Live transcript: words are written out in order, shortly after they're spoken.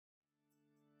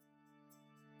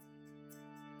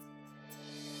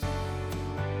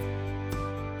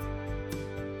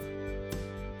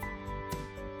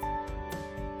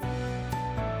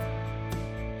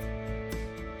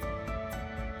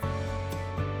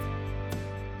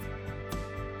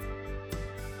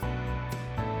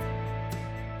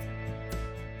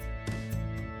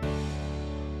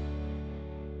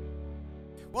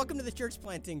Welcome to the Church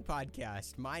Planting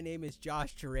Podcast. My name is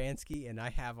Josh Turansky, and I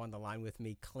have on the line with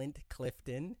me Clint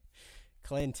Clifton.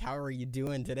 Clint, how are you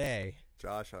doing today?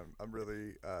 Josh, I'm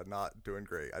really not doing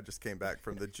great. I just came back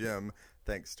from the gym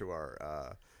thanks to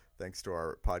our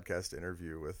podcast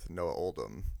interview with Noah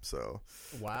Oldham. So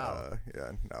wow,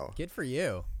 no, good for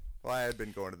you. Well, I had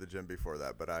been going to the gym before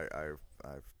that, but I've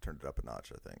turned it up a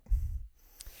notch, I think.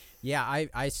 Yeah,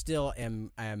 I still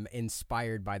am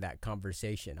inspired by that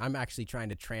conversation. I'm actually trying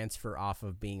to transfer off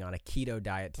of being on a keto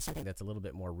diet to something that's a little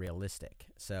bit more realistic.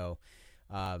 So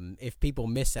if people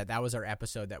miss that was our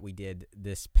episode that we did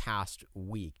this past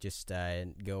week. Just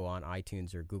go on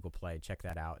iTunes or Google Play, check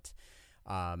that out.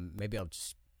 Maybe I'll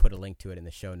just put a link to it in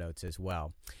the show notes as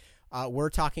well.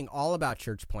 We're talking all about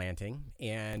church planting,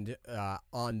 and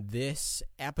on this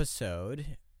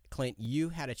episode, Clint, you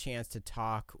had a chance to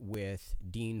talk with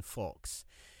Dean Fulks,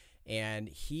 and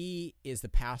he is the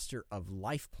pastor of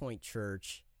Life Point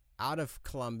Church out of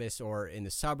Columbus, or in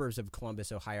the suburbs of Columbus,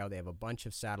 Ohio. They have a bunch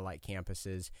of satellite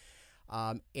campuses,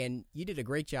 and you did a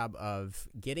great job of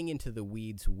getting into the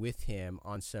weeds with him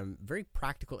on some very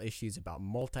practical issues about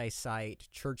multi-site,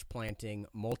 church planting,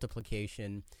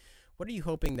 multiplication. What are you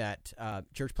hoping that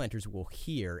church planters will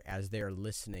hear as they're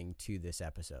listening to this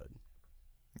episode?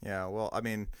 Yeah, well, I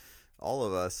mean, all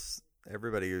of us,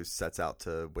 everybody who sets out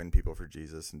to win people for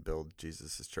Jesus and build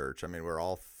Jesus' church, I mean, we're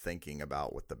all thinking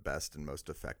about what the best and most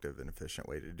effective and efficient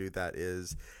way to do that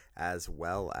is, as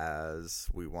well as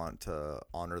we want to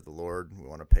honor the Lord. We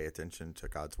want to pay attention to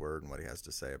God's word and what he has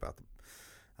to say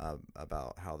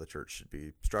about how the church should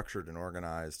be structured and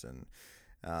organized. And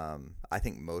I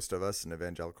think most of us in the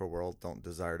evangelical world don't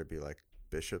desire to be like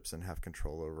bishops and have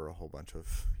control over a whole bunch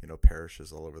of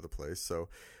parishes all over the place. So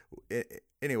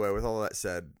anyway, with all that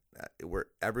said,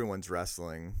 everyone's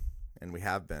wrestling, and we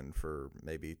have been for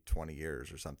maybe 20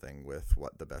 years or something, with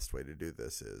what the best way to do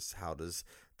this is. How does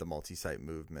the multi-site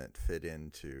movement fit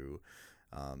into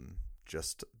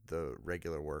just the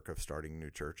regular work of starting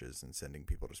new churches and sending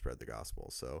people to spread the gospel?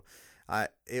 So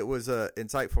it was a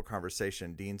insightful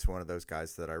conversation. Dean's one of those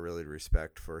guys that I really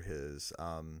respect for his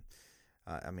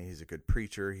he's a good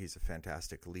preacher. He's a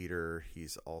fantastic leader.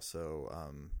 He's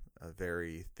also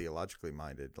very theologically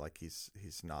minded. Like he's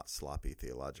not sloppy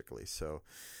theologically. So,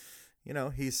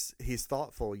 he's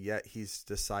thoughtful, yet he's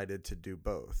decided to do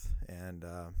both. And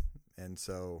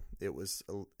so it was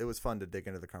fun to dig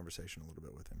into the conversation a little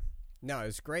bit with him. No, it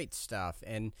was great stuff.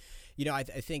 And, I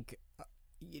think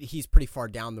he's pretty far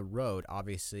down the road,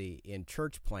 obviously, in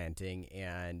church planting,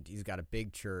 and he's got a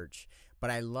big church. But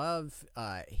I love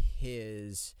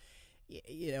his,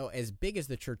 as big as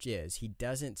the church is, he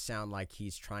doesn't sound like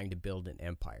he's trying to build an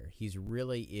empire. He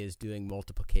really is doing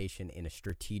multiplication in a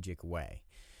strategic way.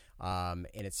 And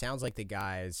it sounds like the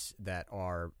guys that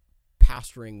are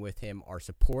pastoring with him are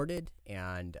supported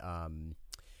and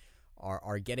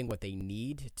are getting what they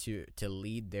need to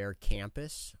lead their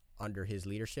campus under his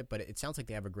leadership, but it sounds like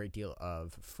they have a great deal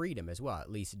of freedom as well.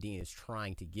 At least Dean is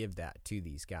trying to give that to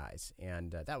these guys,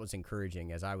 and that was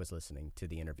encouraging as I was listening to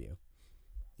the interview.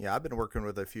 Yeah, I've been working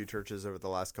with a few churches over the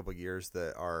last couple of years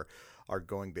that are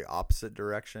going the opposite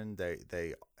direction.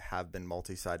 They have been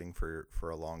multi-siting for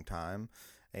a long time,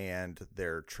 and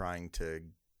they're trying to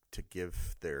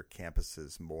give their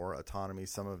campuses more autonomy.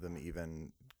 Some of them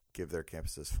even give their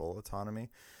campuses full autonomy,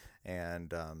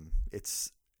 and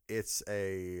it's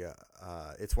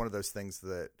one of those things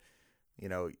that,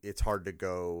 it's hard to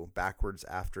go backwards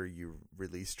after you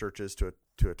release churches to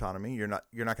autonomy. You're not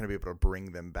going to be able to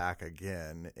bring them back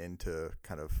again into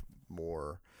kind of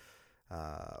more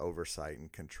oversight and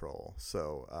control.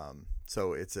 So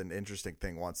it's an interesting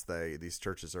thing once these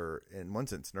churches are, in one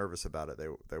sense, nervous about it.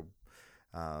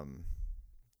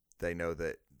 They know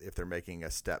that if they're making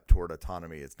a step toward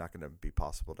autonomy, it's not going to be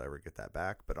possible to ever get that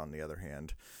back. But on the other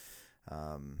hand,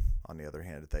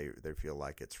 they feel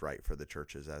like it's right for the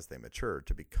churches as they mature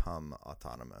to become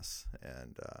autonomous.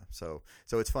 And so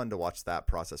it's fun to watch that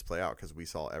process play out, because we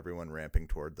saw everyone ramping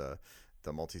toward the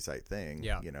multi-site thing,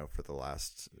 for the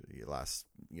last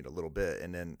little bit.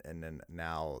 And then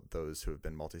now those who have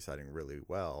been multi-siting really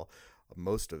well,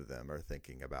 most of them are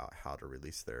thinking about how to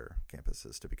release their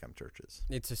campuses to become churches.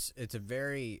 It's a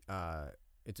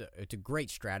great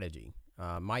strategy.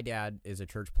 My dad is a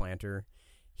church planter.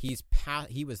 He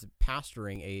was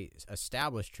pastoring a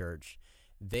established church.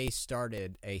 They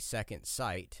started a second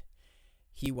site.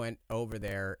 He went over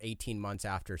there 18 months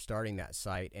after starting that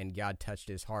site, and God touched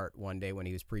his heart one day when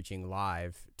he was preaching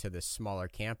live to the smaller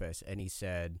campus, and he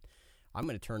said, I'm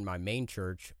going to turn my main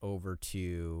church over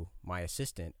to my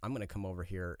assistant. I'm going to come over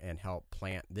here and help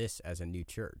plant this as a new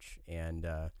church. And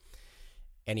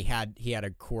and he had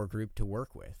a core group to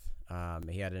work with.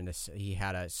 He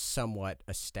had a somewhat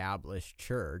established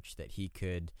church that he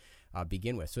could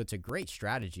begin with. So it's a great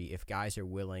strategy if guys are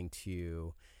willing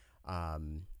to.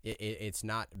 It's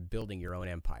not building your own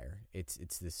empire. It's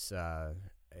this,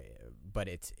 but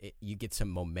you get some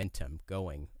momentum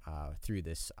going through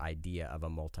this idea of a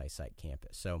multi-site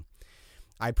campus. So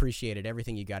I appreciated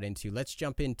everything you got into. Let's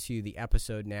jump into the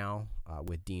episode now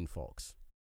with Dean Fulks.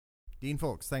 Dean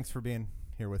Fulks, thanks for being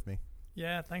here with me.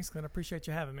 Yeah, thanks, Glenn. I appreciate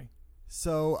you having me.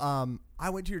 So I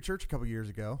went to your church a couple years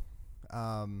ago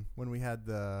when we had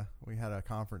a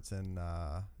conference in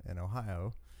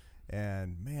Ohio,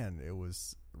 and man, it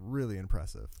was really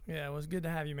impressive. Yeah, it was good to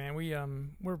have you, man.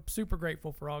 We're super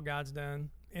grateful for all God's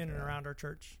done in and around our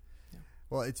church. Yeah.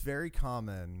 Well, it's very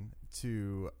common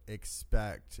to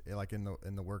expect, like in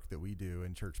the work that we do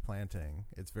in church planting,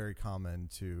 it's very common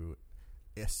to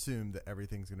assume that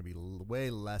everything's going to be way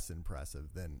less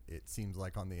impressive than it seems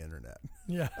like on the internet.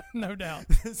 Yeah, no doubt.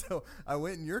 So I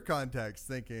went in your context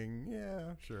thinking,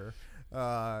 yeah, sure.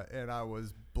 And I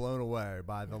was blown away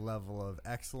by the level of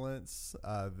excellence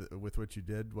with which you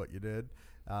did what you did,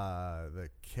 the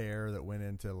care that went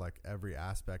into like every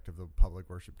aspect of the public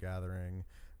worship gathering.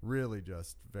 Really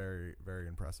just very, very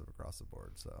impressive across the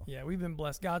board. So yeah, we've been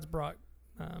blessed. God's brought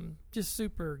just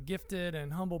super gifted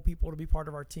and humble people to be part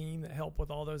of our team that help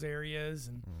with all those areas.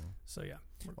 And so, yeah.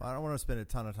 Well, I don't want to spend a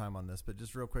ton of time on this, but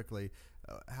just real quickly,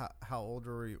 how old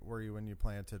were you when you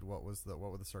planted? What were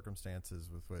the circumstances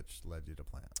with which led you to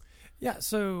plant? Yeah,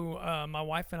 so my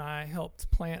wife and I helped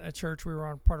plant a church. We were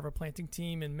on part of a planting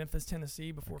team in Memphis,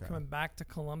 Tennessee before coming back to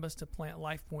Columbus to plant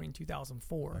Life Point in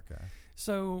 2004. Okay.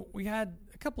 So we had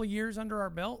a couple of years under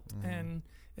our belt, and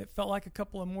it felt like a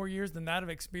couple of more years than that of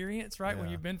experience, right? Yeah.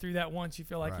 When you've been through that once, you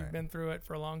feel like you've been through it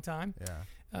for a long time.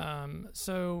 Yeah.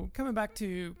 So coming back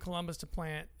to Columbus to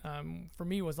plant, for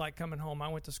me was like coming home. I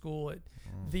went to school at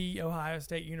the Ohio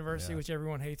State University, which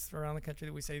everyone hates around the country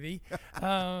that we say the.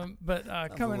 But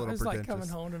it was like coming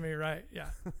home to me, right? Yeah.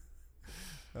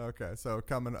 Okay, so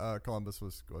Columbus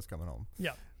was coming home.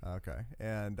 Yeah. Okay,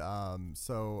 and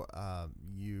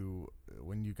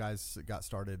when you guys got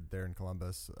started there in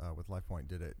Columbus with Life Point,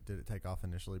 did it take off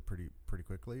initially pretty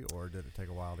quickly, or did it take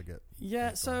a while to get?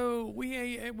 Yeah, so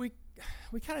we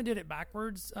kind of did it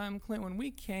backwards, Clint. When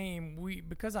we came,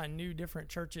 because I knew different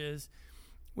churches,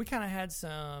 we kind of had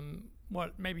some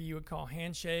what maybe you would call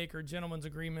handshake or gentleman's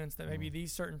agreements that maybe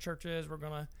these certain churches were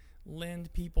going to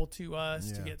lend people to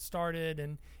us to get started.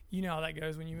 And you know how that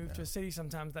goes when you move to a city.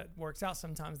 Sometimes that works out,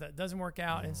 sometimes that doesn't work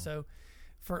out. And so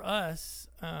for us,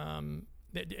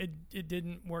 it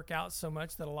didn't work out so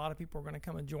much that a lot of people were going to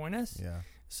come and join us. Yeah.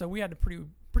 So we had to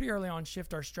pretty early on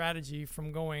shift our strategy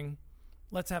from going,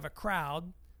 let's have a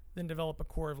crowd, then develop a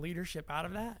core of leadership out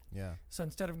of that. Yeah. So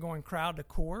instead of going crowd to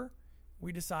core,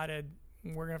 we decided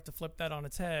we're going to have to flip that on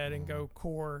its head and go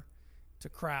core to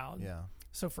crowd. Yeah.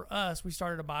 So for us, we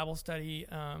started a Bible study.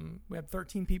 We had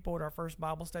 13 people at our first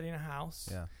Bible study in a house.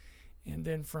 Yeah. And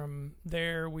then from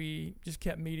there, we just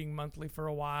kept meeting monthly for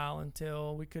a while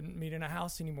until we couldn't meet in a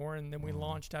house anymore. And then we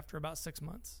launched after about 6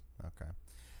 months. Okay.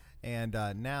 And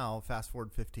now, fast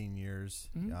forward 15 years,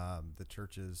 the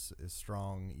church is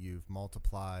strong. You've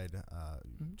multiplied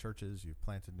churches. You've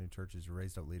planted new churches. You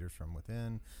raised up leaders from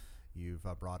within. You've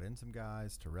brought in some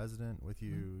guys to resident with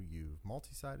you. You've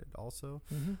multi-sited also.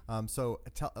 So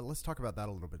let's talk about that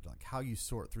a little bit, like how you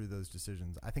sort through those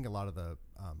decisions. I think a lot of the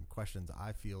questions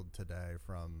I field today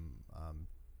from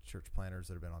church planners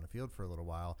that have been on the field for a little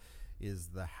while is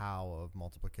the how of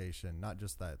multiplication, not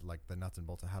just that like the nuts and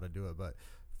bolts of how to do it, but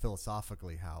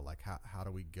philosophically how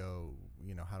do we go,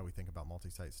 how do we think about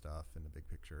multi-site stuff in the big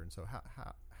picture? And so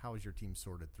how is your team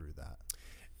sorted through that?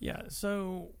 Yeah,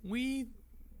 so we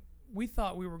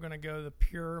thought we were going to go the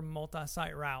pure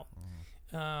multi-site route,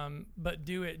 but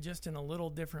do it just in a little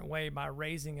different way by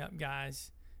raising up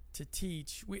guys to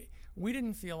teach. We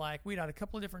didn't feel like we'd had a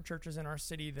couple of different churches in our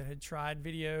city that had tried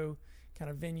video kind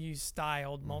of venue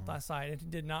styled multi-site, and it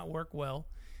did not work well.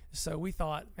 So we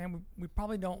thought, man, we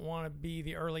probably don't want to be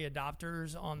the early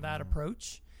adopters on that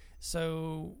approach.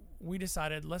 So we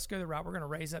decided, let's go the route. We're going to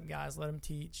raise up guys, let them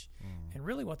teach. And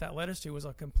really what that led us to was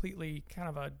a completely kind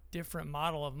of a different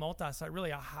model of multi-site, really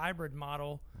a hybrid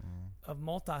model of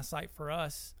multi-site for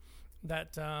us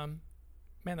that,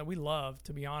 that we love,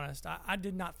 to be honest. I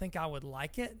did not think I would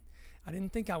like it. I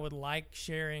didn't think I would like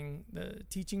sharing the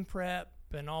teaching prep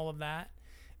and all of that.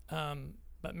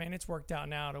 But, man, it's worked out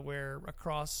now to where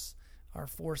across our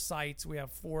 4 sites, we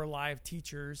have 4 live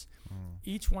teachers.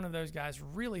 Each one of those guys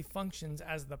really functions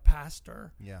as the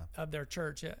pastor of their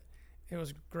church. It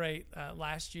was great.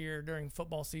 Last year during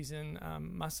football season,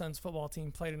 my son's football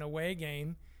team played an away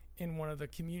game in one of the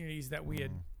communities that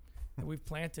we've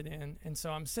planted in. And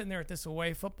so I'm sitting there at this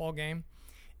away football game,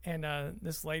 and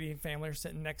this lady and family are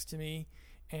sitting next to me,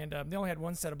 and they only had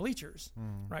one set of bleachers,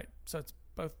 right? So it's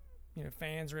both,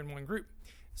 fans are in one group.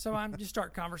 So I'm just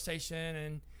start conversation,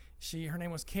 and her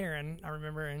name was Karen, I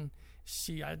remember, and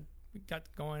I got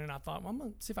going, and I thought, well, I'm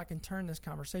going to see if I can turn this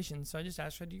conversation. So I just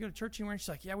asked her, do you go to church anywhere? And she's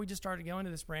like, yeah, we just started going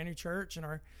to this brand new church in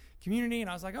our community. And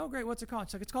I was like, oh, great, what's it called?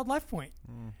 She's like, it's called Life Point.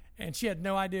 And she had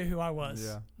no idea who I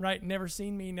was, right? Never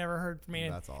seen me, never heard from me.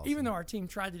 And that's awesome. Even though our team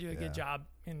tried to do a good job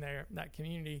in that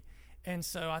community. And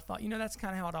so I thought, that's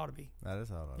kind of how it ought to be. That is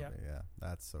how it ought to be, yeah.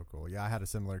 That's so cool. Yeah, I had a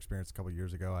similar experience a couple of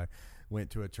years ago. I went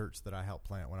to a church that I helped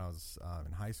plant when I was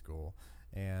in high school.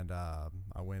 And I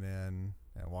went in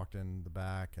and walked in the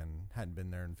back and hadn't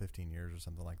been there in 15 years or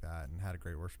something like that, and had a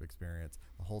great worship experience.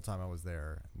 The whole time I was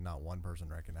there, not one person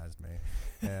recognized me.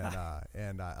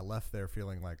 And I left there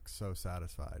feeling like so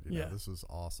satisfied. This was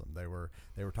awesome. They were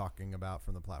talking about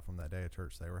from the platform that day at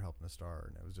church they were helping to start,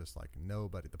 and it was just like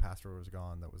nobody. The pastor was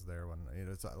gone that was there when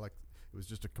it's like it was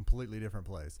just a completely different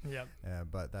place. Yep.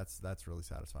 But that's really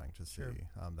satisfying to see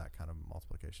that kind of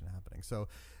multiplication happening. So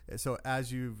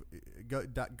as you've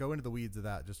go into the weeds of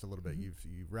that just a little bit, you've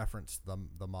referenced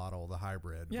the model, the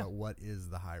hybrid. Yeah. But what is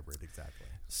the hybrid exactly?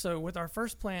 So with our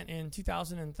first plant in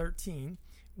 2013,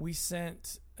 we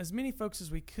sent as many folks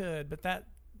as we could, but that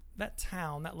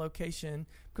town, that location,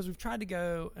 because we've tried to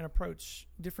go and approach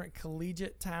different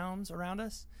collegiate towns around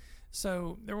us.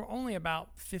 So there were only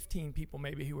about 15 people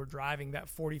maybe who were driving that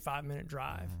 45-minute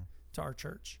drive to our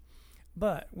church.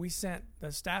 But we sent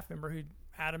the staff member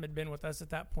Adam had been with us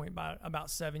at that point by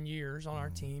about 7 years on our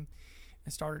team,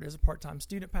 and started as a part-time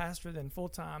student pastor, then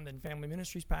full-time, then family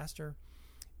ministries pastor.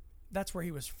 That's where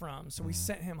he was from. So we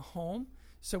sent him home.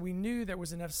 So we knew there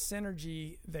was enough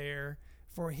synergy there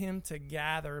for him to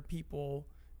gather people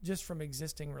just from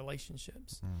existing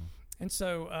relationships. And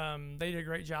so they did a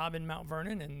great job in Mount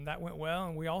Vernon, and that went well.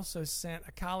 And we also sent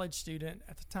a college student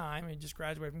at the time, he just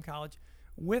graduated from college,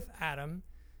 with Adam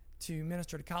to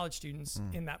minister to college students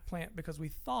in that plant, because we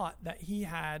thought that he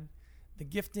had the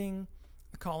gifting,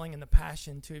 the calling, and the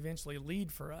passion to eventually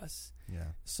lead for us. Yeah.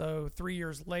 So 3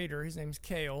 years later, his name's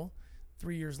Cale.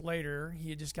 3 years later, he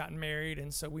had just gotten married,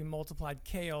 and so we multiplied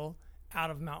Cale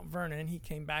out of Mount Vernon. He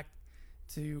came back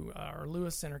to our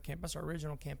Lewis Center campus, our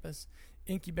original campus,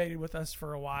 incubated with us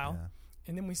for a while,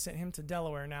 and then we sent him to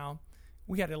Delaware. Now,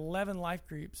 we had 11 life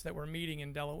groups that were meeting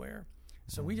in Delaware.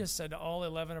 So we just said to all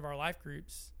 11 of our life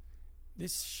groups,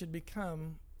 this should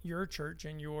become your church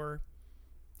and your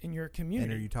community.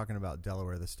 And are you talking about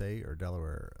Delaware, the state, or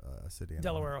Delaware city?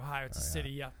 Delaware, Ohio. It's a city,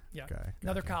 yeah. Okay,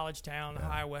 another college town.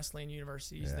 Ohio Wesleyan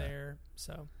University is there.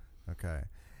 So. Okay.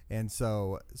 And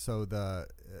so the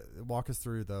walk us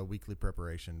through the weekly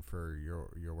preparation for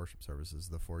your worship services.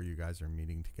 The four of you guys are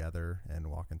meeting together and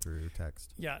walking through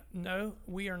text. Yeah, no,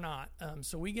 we are not.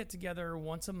 So we get together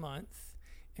once a month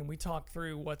and we talk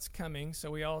through what's coming. So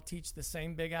we all teach the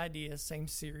same big idea, same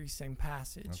series, same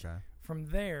passage. Okay. From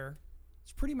there,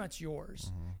 it's pretty much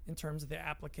yours in terms of the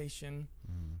application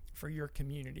for your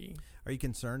community. Are you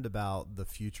concerned about the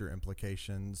future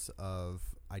implications of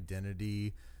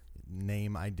identity?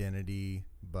 Name identity,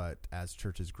 but as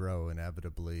churches grow,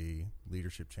 inevitably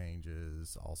leadership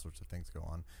changes, all sorts of things go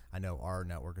on. I know our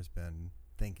network has been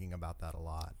thinking about that a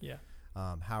lot. Yeah.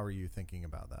 How are you thinking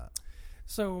about that?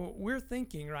 So we're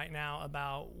thinking right now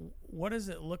about what does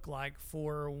it look like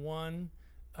for one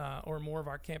or more of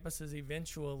our campuses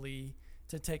eventually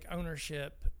to take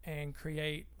ownership and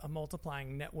create a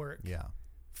multiplying network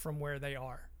from where they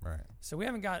are. Right. So we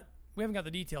haven't got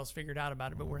the details figured out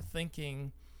about it, but we're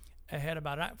thinking ahead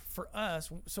about it. For us,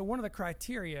 so one of the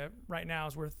criteria right now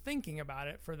as we're thinking about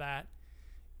it for that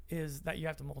is that you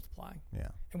have to multiply. Yeah.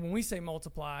 And when we say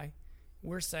multiply,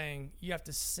 we're saying you have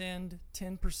to send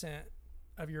 10%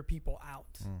 of your people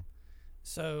out.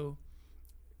 So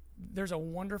there's a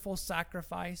wonderful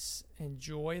sacrifice and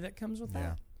joy that comes with that.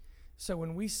 Yeah. So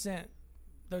when we sent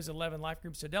those 11 life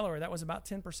groups to Delaware, that was about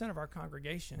 10% of our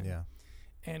congregation. Yeah.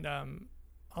 And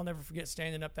I'll never forget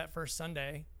standing up that first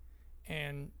Sunday,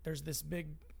 and there's this big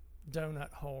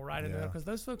donut hole right in the middle, because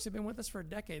those folks have been with us for a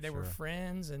decade. They were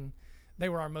friends, and they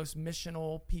were our most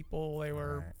missional people. They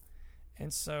were,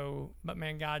 and so, but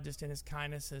man, God just in his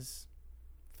kindness has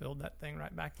filled that thing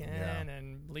right back in,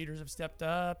 and leaders have stepped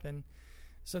up. And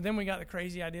so then we got the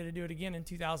crazy idea to do it again in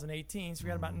 2018. So we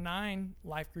got about 9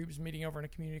 life groups meeting over in a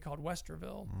community called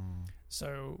Westerville.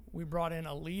 So we brought in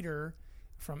a leader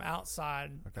from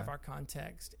outside of our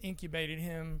context, incubated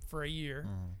him for a year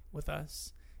with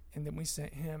us, and then we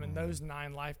sent him and those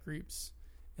 9 life groups,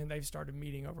 and they've started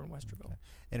meeting over in Westerville. Okay.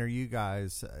 And are you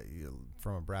guys,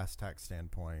 from a brass tax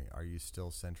standpoint, are you still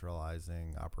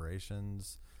centralizing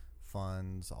operations,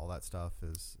 funds, all that stuff?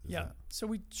 Is that? So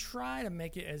we try to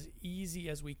make it as easy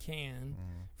as we can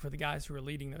for the guys who are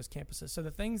leading those campuses. So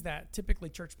the things that typically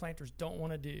church planters don't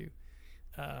want to do,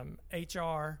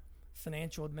 HR,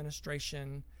 financial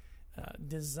administration,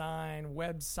 design,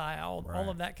 website, all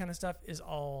of that kind of stuff is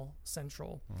all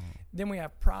central. Then we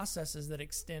have processes that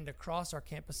extend across our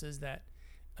campuses that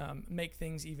make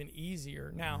things even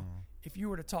easier. Now, if you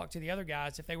were to talk to the other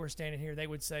guys, if they were standing here, they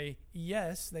would say,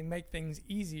 yes, they make things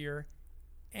easier,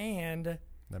 and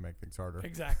they make things harder.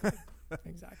 Exactly.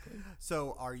 Exactly.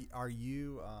 So are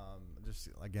you just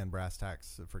again, brass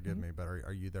tacks, forgive me, but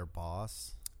are you their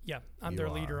boss? Yeah, I'm their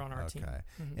leader on our team. Okay.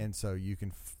 And so you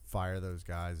can fire those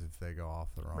guys if they go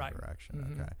off the wrong direction.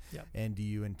 Okay. Yep. And do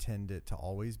you intend it to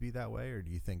always be that way, or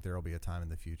do you think there will be a time in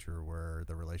the future where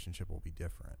the relationship will be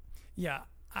different? Yeah,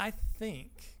 I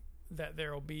think that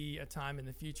there will be a time in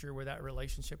the future where that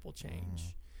relationship will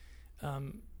change.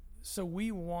 So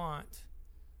we want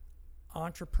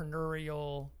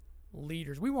entrepreneurial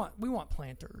leaders. We want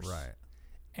planters. Right.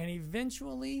 And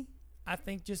eventually, I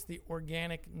think just the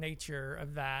organic nature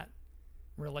of that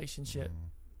relationship,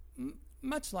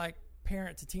 much like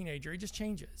parent to teenager, it just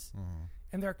changes.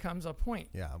 And there comes a point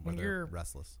when you're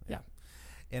restless. Yeah.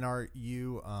 And are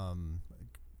you,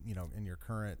 in your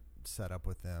current setup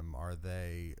with them, are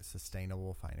they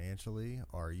sustainable financially?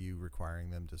 Or are you requiring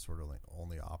them to sort of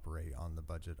only operate on the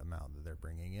budget amount that they're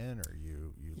bringing in? Or are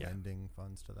you lending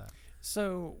funds to that?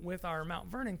 So with our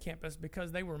Mount Vernon campus,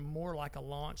 because they were more like a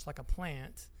launch, like a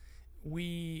plant,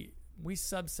 we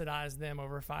subsidized them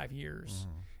over 5 years.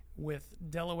 With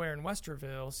Delaware and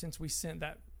Westerville, since we sent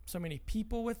so many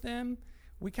people with them,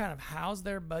 we kind of housed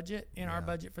their budget in our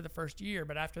budget for the first year.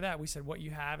 But after that, we said, what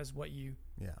you have is what you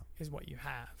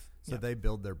have. So they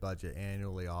build their budget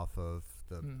annually off of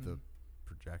the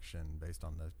projection based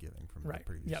on the giving from the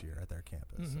previous year at their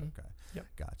campus. Okay. Yep.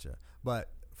 Gotcha. But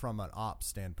from an ops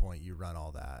standpoint, you run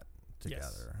all that together.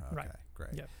 Yes. Okay. Right.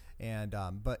 Great. Yep. And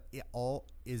but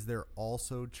is there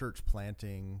also church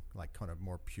planting, like kind of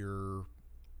more pure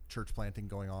church planting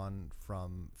going on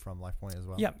from LifePoint as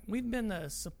well? Yeah, we've had a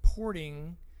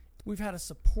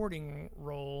supporting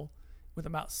role with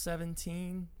about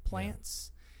 17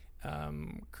 plants.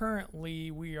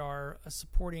 Currently, we are a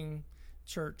supporting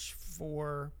church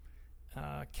for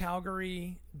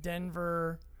Calgary,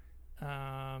 Denver.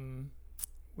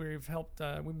 We've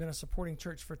been a supporting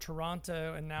church for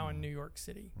Toronto and now in New York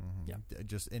City. Yeah,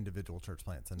 just individual church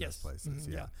plants in those places.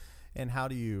 Yeah. And how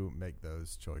do you make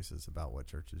those choices about what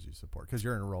churches you support? Because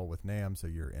you're in a role with NAM, so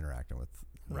you're interacting with,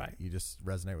 you just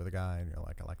resonate with a guy and you're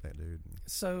like, I like that dude.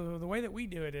 So the way that we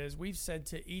do it is we've said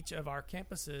to each of our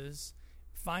campuses,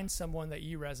 find someone that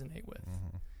you resonate with.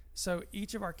 So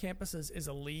each of our campuses is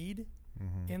a lead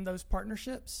in those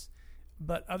partnerships,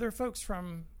 but other folks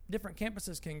from different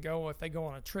campuses can go if they go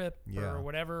on a trip or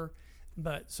whatever.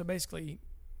 But so basically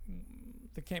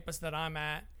the campus that I'm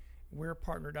at, we're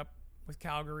partnered up with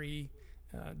Calgary,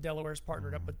 Delaware's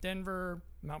partnered up with Denver,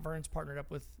 Mount Vernon's partnered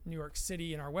up with New York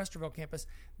City, and our Westerville campus,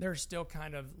 they're still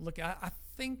kind of looking. I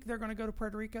think they're going to go to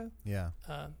Puerto Rico. Yeah.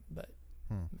 But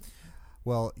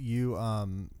well, you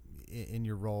in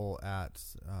your role at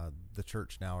the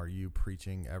church now, are you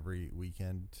preaching every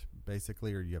weekend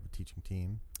basically, or do you have a teaching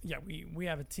team? Yeah, we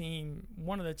have a team.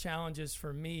 One of the challenges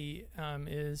for me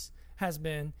has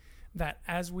been that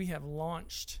as we have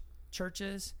launched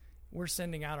churches, we're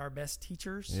sending out our best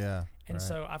teachers. Yeah. And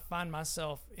so I find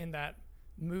myself in that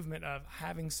movement of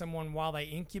having someone while they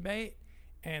incubate,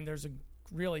 and there's a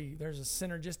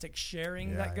synergistic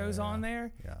sharing that goes on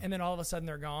there. Yeah. And then all of a sudden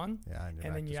they're gone. Yeah.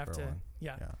 And then you have to,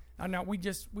 I know we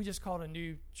just called a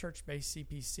new church-based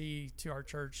CPC to our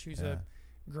church who's a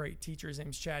great teacher. His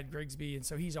name's Chad Grigsby. And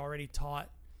so he's already taught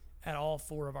at all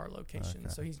 4 of our locations.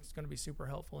 Okay. So he's going to be super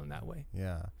helpful in that way.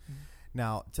 Yeah.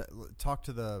 Now talk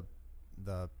to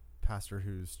the pastor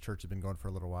whose church has been going for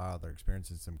a little while. They're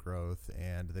experiencing some growth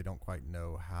and they don't quite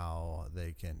know how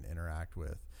they can interact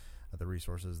with the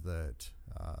resources that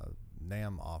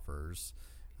NAM offers.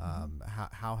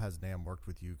 How has NAM worked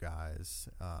with you guys?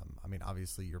 I mean,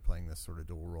 obviously you're playing this sort of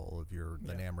dual role of you're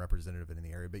the NAM representative in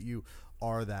the area, but you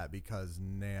are that because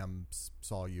NAM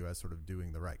saw you as sort of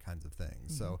doing the right kinds of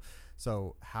things.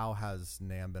 So how has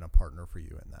NAM been a partner for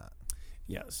you in that?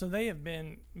 Yeah, so they have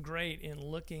been great in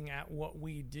looking at what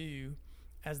we do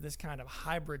as this kind of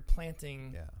hybrid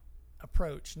planting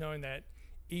approach, knowing that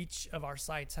each of our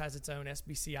sites has its own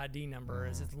SBC ID number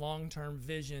as its long-term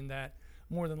vision that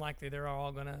more than likely they're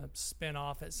all going to spin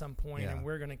off at some point, and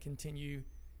we're going to continue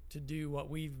to do what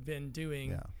we've been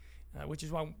doing, which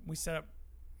is why we set up,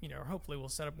 hopefully we'll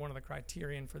set up one of the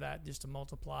criterion for that, just to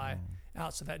multiply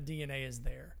out so that DNA is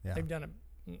there. They've done it.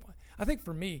 I think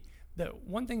for me, the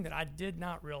one thing that I did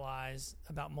not realize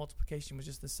about multiplication was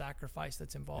just the sacrifice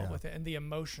that's involved with it, and the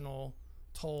emotional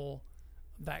toll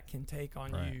that can take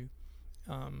on you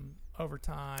over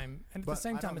time. And at the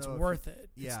same time, it's worth it.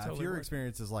 Yeah, totally if your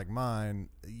experience is like mine,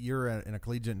 you're in a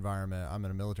collegiate environment, I'm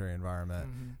in a military environment,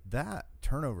 that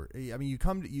turnover, I mean, you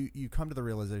come to the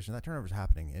realization that turnover is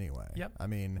happening anyway. Yep. I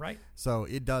mean, so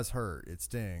it does hurt, it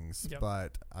stings,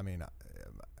 but I mean,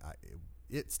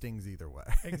 it stings either way.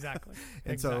 Exactly.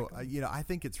 And so, I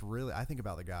think I think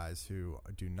about the guys who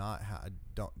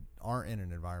aren't in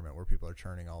an environment where people are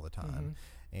churning all the time.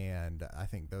 And I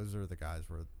think those are the guys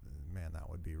where, man, that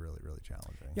would be really, really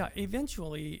challenging. Yeah.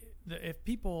 Eventually, if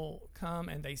people come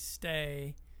and they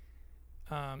stay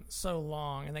so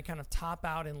long and they kind of top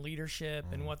out in leadership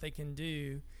and what they can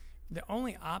do, the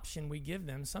only option we give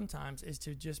them sometimes is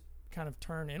to just kind of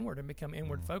turn inward and become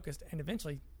inward focused. And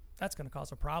eventually that's going to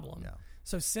cause a problem. Yeah.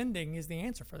 So sending is the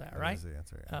answer for that, right? That is the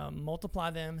answer, yeah.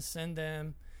 Multiply them, send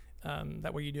them.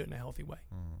 That way you do it in a healthy way.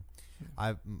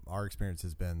 Our experience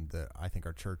has been that I think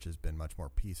our church has been much more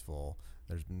peaceful.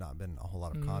 There's not been a whole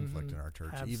lot of conflict in our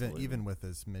church, even with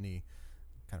as many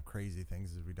kind of crazy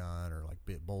things as we've done, or like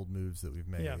bold moves that we've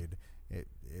made.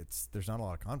 There's not a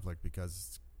lot of conflict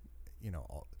because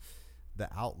the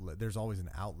outlet, there's always an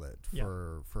outlet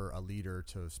for a leader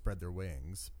to spread their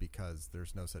wings, because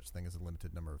there's no such thing as a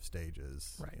limited number of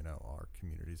stages. Right. Our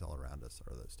communities all around us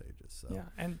are those stages. So. Yeah.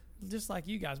 And just like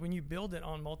you guys, when you build it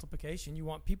on multiplication, you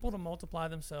want people to multiply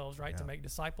themselves, right? To make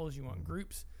disciples. You want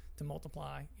groups to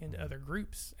multiply into other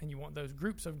groups, and you want those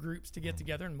groups of groups to get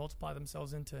together and multiply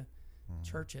themselves into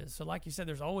churches. So like you said,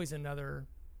 there's always another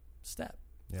step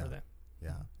for them.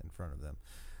 Yeah. In front of them.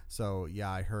 So,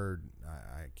 I heard,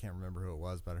 I can't remember who it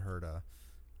was, but I heard a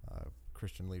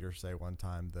Christian leader say one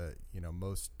time that,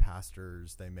 most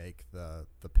pastors, they make the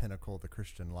pinnacle of the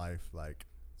Christian life, like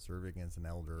serving as an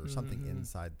elder or something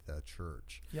inside the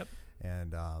church. Yep.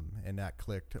 And that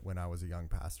clicked when I was a young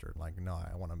pastor. Like, no,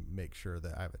 I want to make sure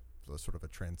that I have a sort of a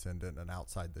transcendent and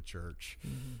outside the church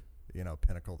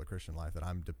pinnacle of the Christian life that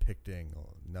I'm depicting.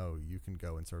 No, you can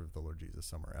go and serve the Lord Jesus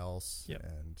somewhere else. Yep.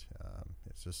 And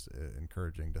it's just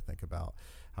encouraging to think about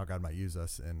how God might use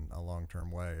us in a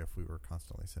long-term way if we were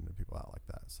constantly sending people out like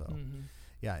that. So,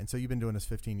 and so you've been doing this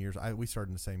 15 years. We started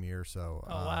in the same year. So,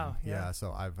 wow. Yeah.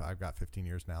 So I've got 15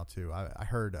 years now too. I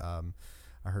heard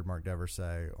Mark Dever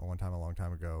say one time, a long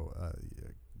time ago,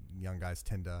 young guys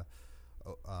tend to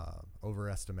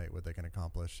overestimate what they can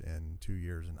accomplish in 2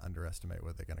 years and underestimate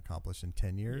what they can accomplish in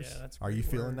 10 years. Yeah, that's Are you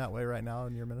feeling that way right now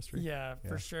in your ministry? Yeah,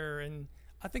 for sure. And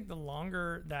I think the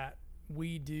longer that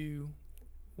we do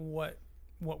what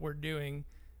we're doing,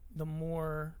 the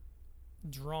more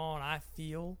drawn I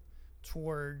feel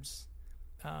towards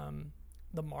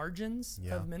the margins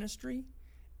of ministry.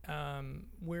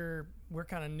 We're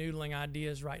kind of noodling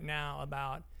ideas right now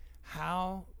about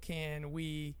how can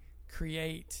we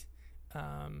create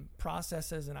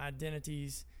processes and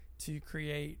identities to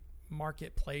create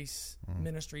marketplace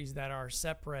ministries that are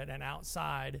separate and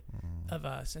outside of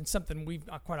us. And something we've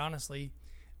quite honestly,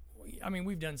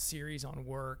 we've done series on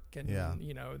work and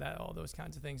that, all those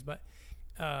kinds of things, but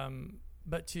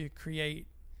to create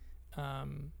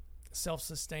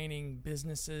self-sustaining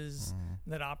businesses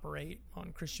that operate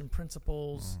on Christian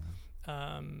principles,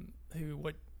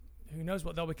 who knows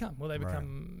what they'll become? Will they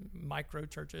become micro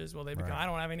churches? Will they become? I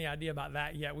don't have any idea about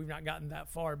that yet. We've not gotten that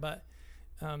far, but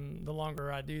the longer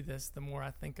I do this, the more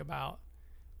I think about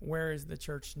where is the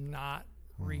church not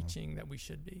reaching that we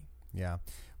should be. Yeah,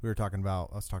 I was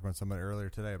talking with somebody earlier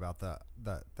today about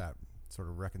that sort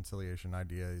of reconciliation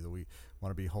idea that we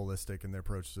want to be holistic in the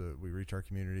approach to reach our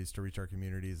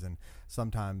communities, and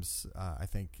sometimes I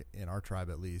think in our tribe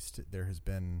at least there has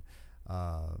been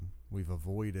we've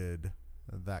avoided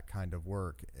that kind of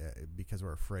work because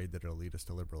we're afraid that it'll lead us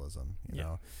to liberalism, you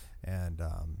know, and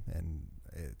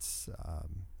it's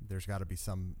there's got to be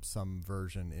some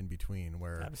version in between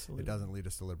where it doesn't lead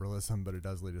us to liberalism, but it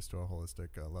does lead us to a holistic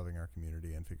loving our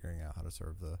community and figuring out how to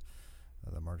serve the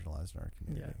marginalized in our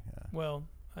community. Well,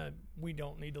 we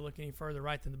don't need to look any further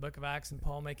than the book of Acts and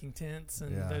Paul making tents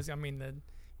and those. The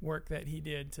work that he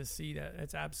did to see that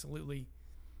it's absolutely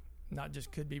not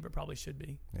just could be, but probably should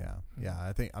be. Yeah.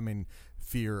 Yeah. I mean,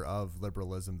 fear of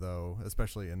liberalism, though,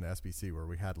 especially in the SBC where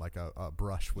we had like a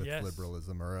brush with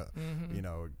liberalism or,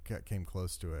 came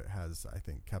close to it, has, I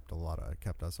think, kept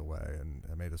us away and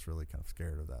made us really kind of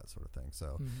scared of that sort of thing.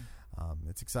 So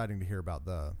it's exciting to hear about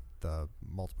the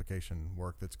multiplication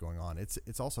work that's going on.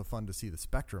 It's also fun to see the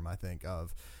spectrum, I think,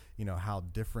 of, how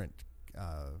different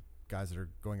guys that are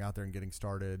going out there and getting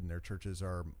started, and their churches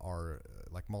are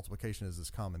like multiplication is this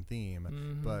common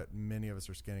theme, but many of us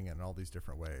are skinning it in all these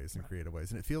different ways and creative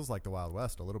ways. And it feels like the Wild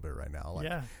West a little bit right now.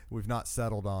 Like we've not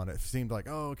settled on it. It seemed like,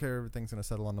 everything's going to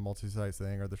settle on the multi-site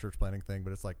thing or the church planting thing,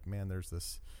 but it's like, man, there's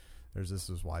this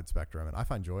wide spectrum, and I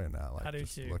find joy in that. Like, I do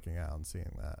just too. Looking out and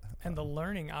seeing that, and the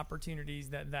learning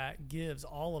opportunities that gives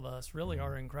all of us really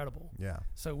are incredible. Yeah.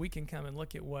 So we can come and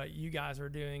look at what you guys are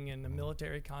doing in the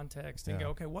military context and go,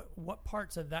 okay, what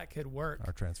parts of that could work?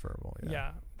 Are transferable.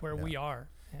 Where we are,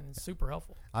 and it's super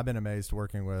helpful. I've been amazed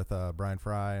working with Brian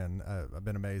Fry, and I've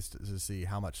been amazed to see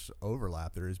how much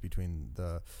overlap there is between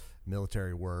the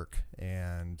military work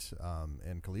and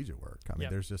collegiate work. I mean,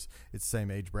 there's just, it's the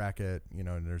same age bracket,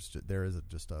 and there is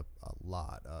just a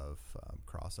lot of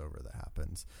crossover that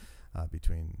happens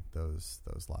between those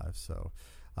lives. So,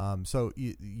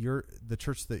 the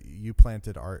church that you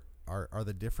planted are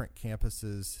the different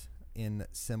campuses in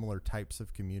similar types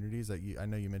of communities that I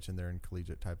know you mentioned they're in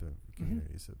collegiate type of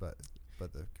communities, but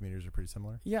the communities are pretty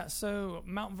similar? Yeah, so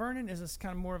Mount Vernon is this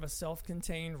kind of more of a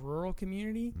self-contained rural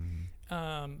community,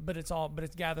 but it's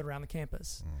gathered around the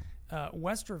campus.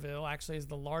 Westerville actually is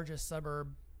the largest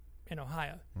suburb in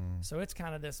Ohio, so it's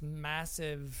kind of this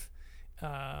massive.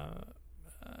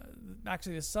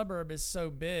 Actually, the suburb is so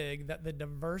big that the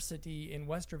diversity in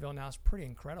Westerville now is pretty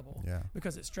incredible. Yeah,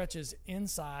 because it stretches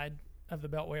inside of the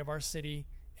beltway of our city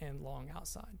and long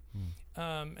outside.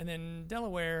 And then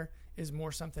Delaware is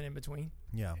more something in between.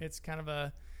 Yeah, it's kind of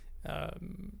a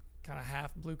kind of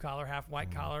half blue collar, half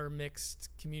white collar mixed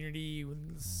community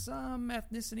with some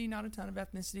ethnicity, not a ton of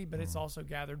ethnicity, but it's also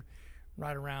gathered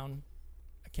right around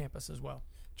a campus as well.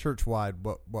 Church-wide,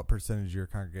 what percentage of your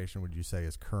congregation would you say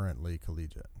is currently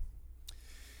collegiate?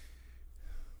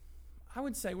 I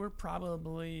would say we're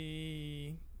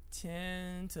probably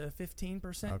 10 to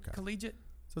 15% collegiate.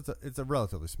 So it's a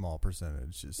relatively small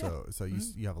percentage. So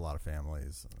you have a lot of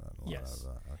families.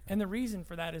 And the reason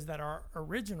for that is that our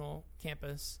original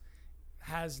campus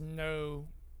has no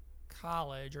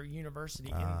college or university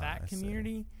in that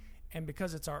community, and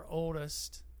because it's our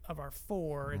oldest of our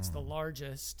four, it's the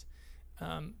largest.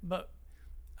 But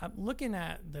I'm looking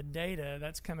at the data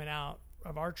that's coming out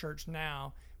of our church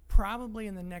now. Probably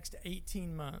in the next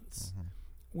 18 months,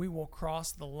 we will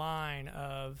cross the line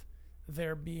of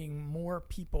there being more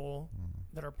people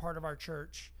that are part of our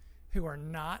church who are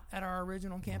not at our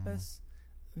original campus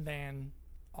than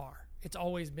are. It's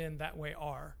always been that way.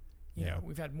 You know,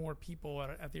 we've had more people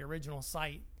at the original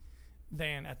site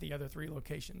than at the other three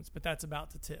locations, but that's about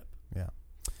to tip. Yeah.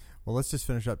 Well, let's just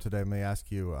finish up today. Let me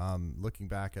ask you, looking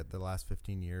back at the last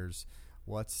 15 years,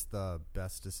 what's the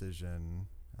best decision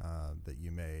that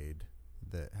you made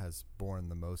that has borne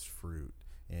the most fruit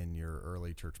in your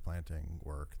early church planting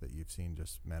work that you've seen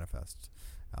just manifest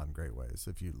out in great ways,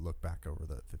 if you look back over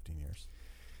the 15 years?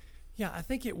 Yeah, I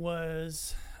think it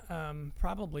was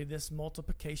probably this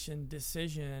multiplication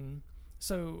decision.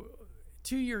 So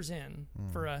 2 years in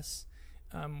for us,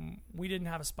 we didn't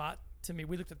have a spot to meet.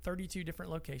 We looked at 32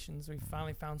 different locations. We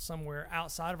finally found somewhere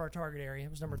outside of our target area.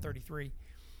 It was number 33.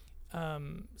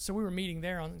 So we were meeting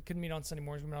there. Couldn't meet on Sunday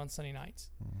mornings. We met on Sunday nights.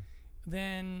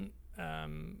 Then a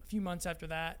few months after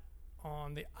that,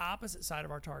 on the opposite side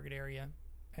of our target area,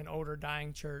 an older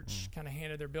dying church kind of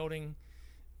handed their building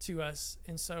to us.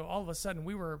 And so all of a sudden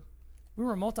we were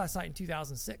multi-site in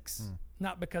 2006,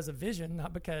 not because of vision,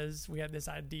 not because we had this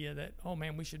idea that, oh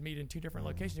man, we should meet in two different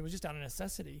locations. It was just out of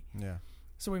necessity. Yeah.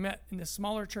 So we met in this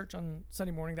smaller church on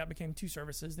Sunday morning. That became 2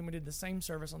 services. Then we did the same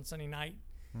service on Sunday night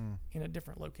in a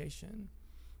different location.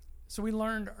 So we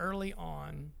learned early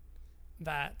on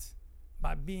that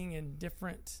by being in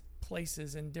different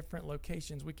places in different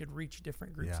locations, we could reach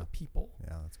different groups of people.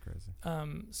 Yeah, that's crazy.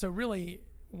 So really,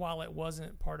 while it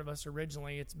wasn't part of us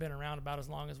originally, it's been around about as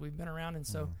long as we've been around. And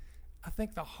so I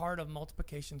think the heart of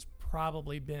multiplication's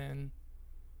probably been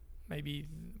maybe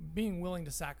being willing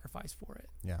to sacrifice for it.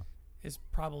 Yeah. Is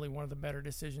probably one of the better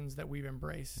decisions that we've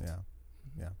embraced. Yeah.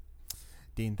 Yeah.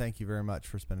 Dean, thank you very much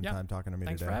for spending time talking to me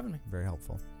today. Thanks for having me. Very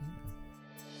helpful.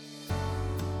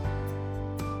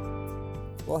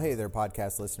 Well, hey there,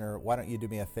 podcast listener. Why don't you do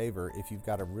me a favor? If you've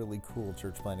got a really cool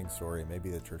church planting story,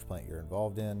 maybe the church plant you're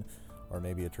involved in, or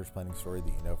maybe a church planting story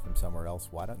that you know from somewhere else,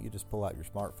 why don't you just pull out your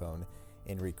smartphone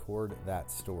and record that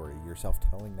story, yourself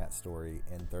telling that story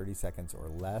in 30 seconds or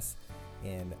less,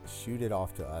 and shoot it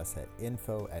off to us at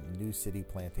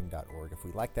info@newcityplanting.org. If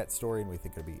we like that story and we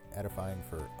think it'll be edifying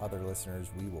for other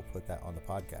listeners, we will put that on the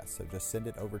podcast. So just send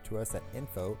it over to us at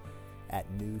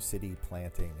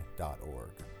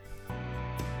info@newcityplanting.org.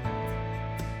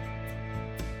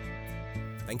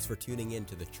 Thanks for tuning in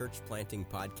to the Church Planting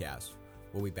Podcast.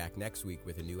 We'll be back next week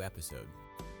with a new episode.